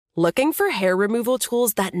Looking for hair removal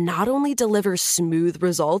tools that not only deliver smooth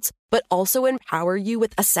results, but also empower you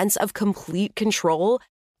with a sense of complete control?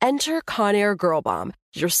 Enter Conair Girl Bomb,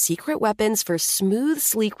 your secret weapons for smooth,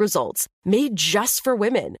 sleek results, made just for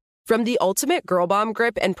women. From the ultimate Girl Bomb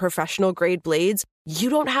grip and professional-grade blades, you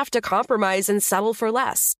don't have to compromise and settle for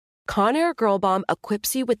less. Conair Girl Bomb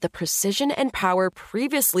equips you with the precision and power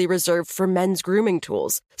previously reserved for men's grooming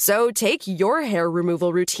tools. So take your hair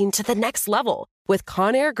removal routine to the next level with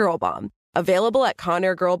Conair Girl Bomb. Available at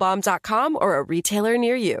ConairGirlBomb.com or a retailer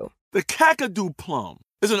near you. The Kakadu plum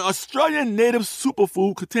is an Australian native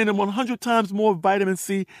superfood containing 100 times more vitamin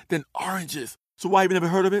C than oranges. So why have you never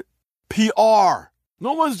heard of it? PR.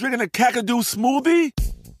 No one's drinking a Kakadu smoothie?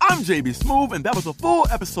 I'm JB Smoove, and that was a full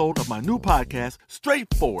episode of my new podcast,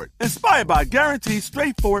 Straightforward, inspired by guaranteed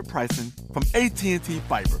straightforward pricing from AT&T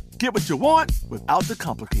Fiber. Get what you want without the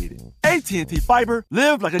complicated. AT&T Fiber,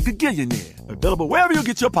 live like a gigillionaire. Available wherever you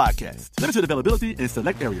get your podcasts. Limited availability in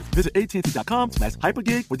select areas. Visit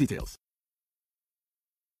AT&T.com/hypergig for details.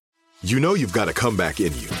 You know you've got a comeback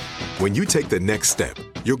in you. When you take the next step,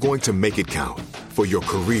 you're going to make it count. For your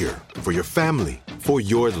career, for your family, for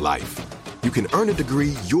your life. You can earn a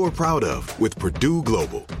degree you're proud of with Purdue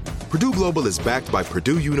Global. Purdue Global is backed by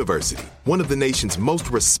Purdue University, one of the nation's most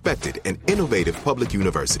respected and innovative public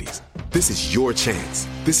universities. This is your chance.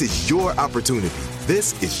 This is your opportunity.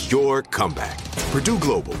 This is your comeback. Purdue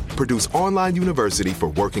Global, Purdue's online university for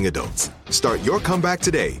working adults. Start your comeback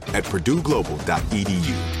today at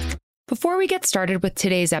purdueglobal.edu. Before we get started with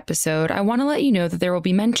today's episode, I want to let you know that there will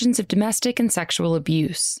be mentions of domestic and sexual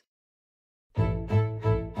abuse.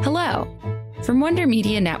 Hello. From Wonder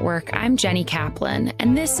Media Network, I'm Jenny Kaplan,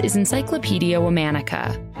 and this is Encyclopedia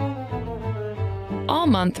Womanica. All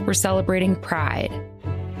month, we're celebrating Pride.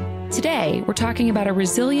 Today, we're talking about a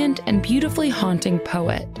resilient and beautifully haunting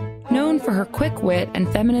poet, known for her quick wit and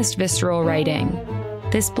feminist visceral writing.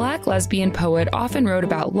 This Black lesbian poet often wrote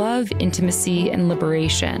about love, intimacy, and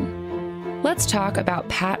liberation. Let's talk about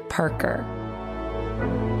Pat Parker.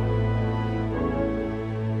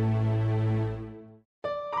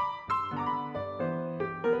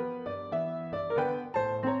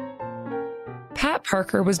 Pat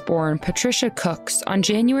Parker was born Patricia Cooks on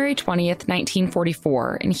January 20th,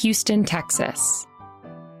 1944, in Houston, Texas.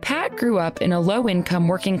 Pat grew up in a low-income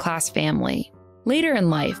working-class family. Later in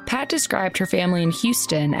life, Pat described her family in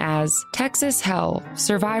Houston as Texas hell,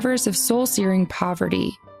 survivors of soul-searing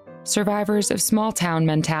poverty, survivors of small-town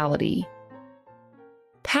mentality.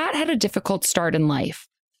 Pat had a difficult start in life.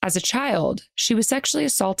 As a child, she was sexually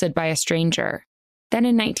assaulted by a stranger. Then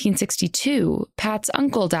in 1962, Pat's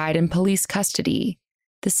uncle died in police custody,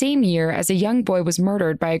 the same year as a young boy was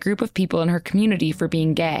murdered by a group of people in her community for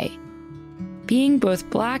being gay. Being both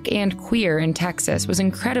Black and queer in Texas was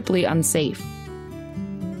incredibly unsafe.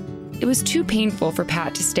 It was too painful for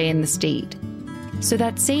Pat to stay in the state. So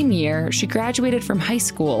that same year, she graduated from high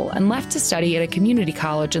school and left to study at a community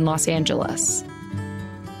college in Los Angeles.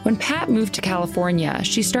 When Pat moved to California,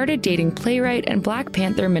 she started dating playwright and Black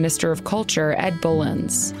Panther Minister of Culture Ed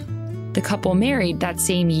Bullins. The couple married that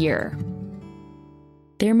same year.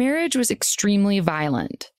 Their marriage was extremely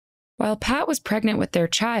violent. While Pat was pregnant with their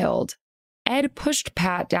child, Ed pushed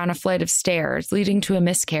Pat down a flight of stairs, leading to a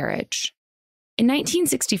miscarriage. In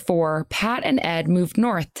 1964, Pat and Ed moved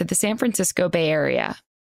north to the San Francisco Bay Area.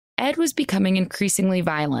 Ed was becoming increasingly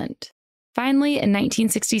violent. Finally, in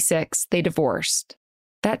 1966, they divorced.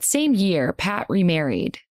 That same year, Pat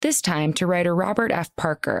remarried, this time to writer Robert F.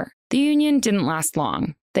 Parker. The union didn't last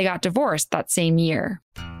long. They got divorced that same year.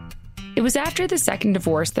 It was after the second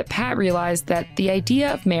divorce that Pat realized that the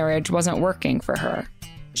idea of marriage wasn't working for her.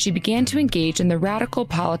 She began to engage in the radical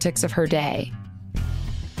politics of her day.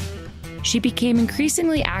 She became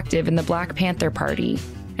increasingly active in the Black Panther Party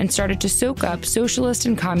and started to soak up socialist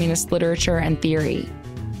and communist literature and theory.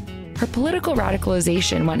 Her political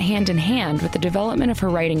radicalization went hand in hand with the development of her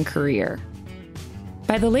writing career.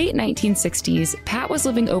 By the late 1960s, Pat was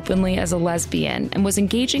living openly as a lesbian and was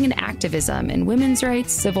engaging in activism in women's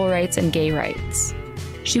rights, civil rights, and gay rights.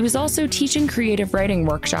 She was also teaching creative writing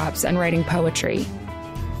workshops and writing poetry.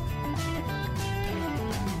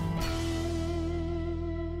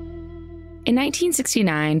 In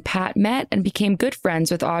 1969, Pat met and became good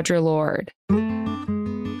friends with Audre Lorde.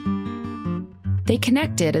 They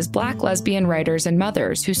connected as Black lesbian writers and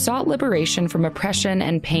mothers who sought liberation from oppression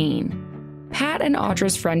and pain. Pat and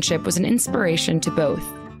Audre's friendship was an inspiration to both.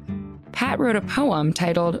 Pat wrote a poem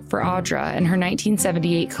titled For Audra in her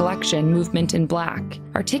 1978 collection Movement in Black,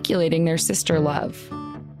 articulating their sister love.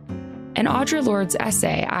 And Audre Lorde's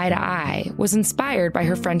essay, Eye to Eye, was inspired by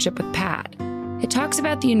her friendship with Pat. It talks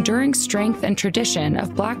about the enduring strength and tradition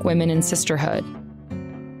of Black women in sisterhood.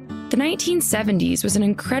 The 1970s was an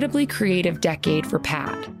incredibly creative decade for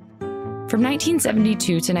Pat. From 1972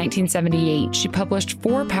 to 1978, she published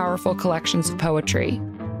 4 powerful collections of poetry.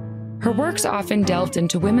 Her works often delved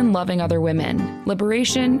into women loving other women,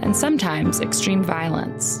 liberation, and sometimes extreme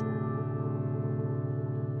violence.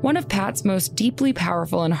 One of Pat's most deeply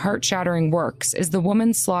powerful and heart-shattering works is the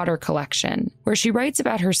Woman's Slaughter collection, where she writes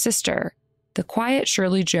about her sister, the quiet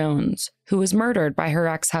Shirley Jones, who was murdered by her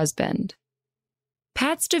ex-husband.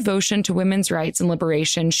 Pat's devotion to women's rights and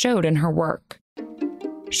liberation showed in her work.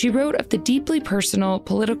 She wrote of the deeply personal,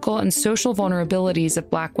 political, and social vulnerabilities of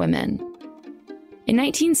Black women. In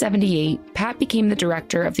 1978, Pat became the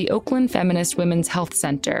director of the Oakland Feminist Women's Health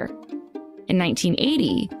Center. In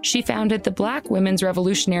 1980, she founded the Black Women's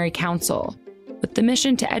Revolutionary Council, with the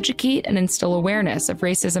mission to educate and instill awareness of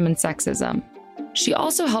racism and sexism. She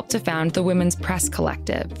also helped to found the Women's Press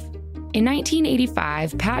Collective. In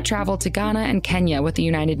 1985, Pat traveled to Ghana and Kenya with the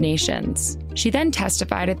United Nations. She then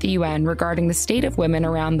testified at the UN regarding the state of women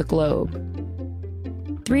around the globe.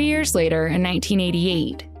 3 years later, in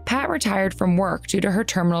 1988, Pat retired from work due to her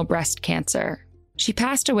terminal breast cancer. She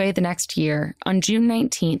passed away the next year, on June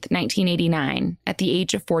 19, 1989, at the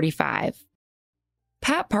age of 45.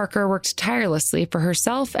 Pat Parker worked tirelessly for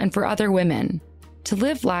herself and for other women to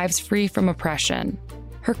live lives free from oppression.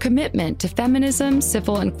 Her commitment to feminism,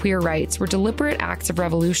 civil, and queer rights were deliberate acts of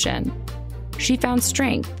revolution. She found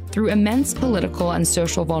strength through immense political and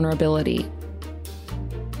social vulnerability.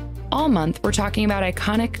 All month, we're talking about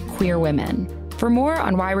iconic queer women. For more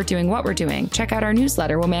on why we're doing what we're doing, check out our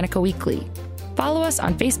newsletter, Womanica Weekly. Follow us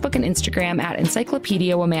on Facebook and Instagram at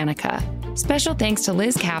Encyclopedia Womanica. Special thanks to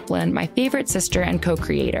Liz Kaplan, my favorite sister and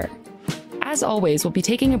co-creator. As always, we'll be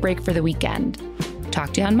taking a break for the weekend.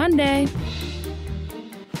 Talk to you on Monday.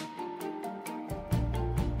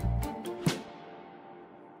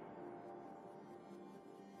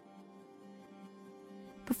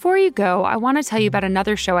 Before you go, I want to tell you about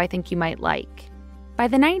another show I think you might like. By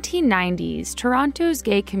the 1990s, Toronto's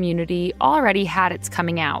gay community already had its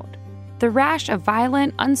coming out. The rash of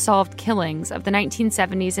violent, unsolved killings of the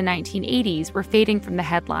 1970s and 1980s were fading from the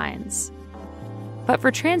headlines. But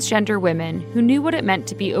for transgender women who knew what it meant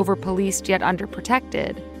to be over-policed yet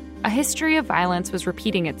underprotected, a history of violence was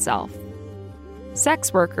repeating itself.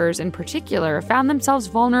 Sex workers, in particular, found themselves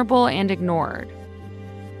vulnerable and ignored.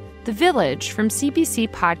 The Village from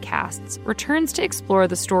CBC Podcasts returns to explore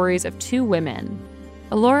the stories of 2 women,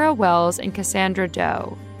 Alora Wells and Cassandra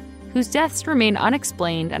Doe, whose deaths remain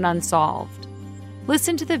unexplained and unsolved.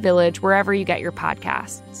 Listen to The Village wherever you get your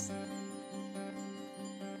podcasts.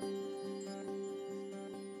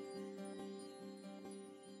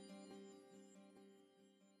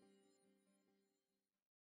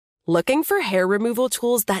 Looking for hair removal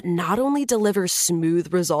tools that not only deliver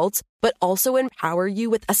smooth results, but also empower you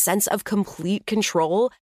with a sense of complete control?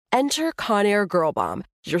 Enter Conair Girl Bomb,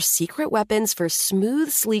 your secret weapons for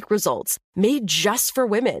smooth, sleek results, made just for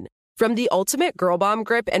women. From the ultimate Girl Bomb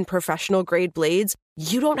grip and professional-grade blades,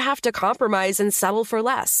 you don't have to compromise and settle for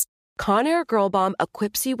less. Conair Girl Bomb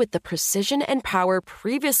equips you with the precision and power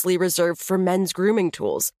previously reserved for men's grooming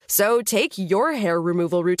tools. So take your hair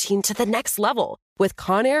removal routine to the next level with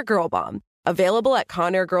Conair Girl Bomb. Available at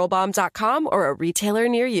ConairGirlBomb.com or a retailer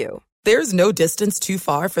near you. There's no distance too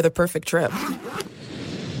far for the perfect trip.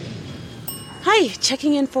 Hi,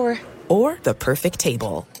 checking in for... Or the perfect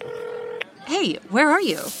table. Hey, where are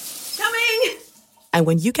you? Coming! And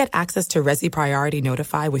when you get access to Resi Priority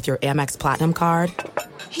Notify with your Amex Platinum card...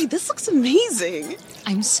 Hey, this looks amazing.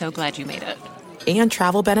 I'm so glad you made it. And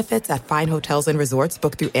travel benefits at fine hotels and resorts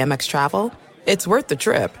booked through Amex Travel, it's worth the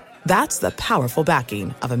trip. That's the powerful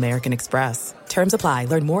backing of American Express. Terms apply.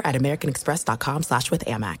 Learn more at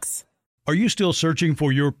americanexpress.com/withAmex. Are you still searching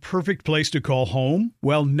for your perfect place to call home?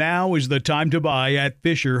 Well, now is the time to buy at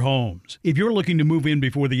Fisher Homes. If you're looking to move in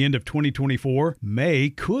before the end of 2024,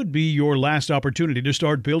 May could be your last opportunity to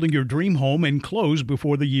start building your dream home and close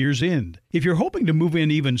before the year's end. If you're hoping to move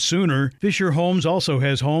in even sooner, Fisher Homes also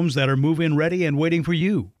has homes that are move-in ready and waiting for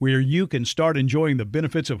you, where you can start enjoying the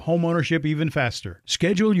benefits of homeownership even faster.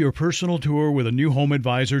 Schedule your personal tour with a new home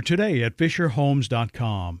advisor today at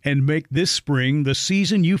FisherHomes.com and make this spring the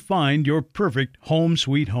season you find your perfect home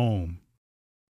sweet home.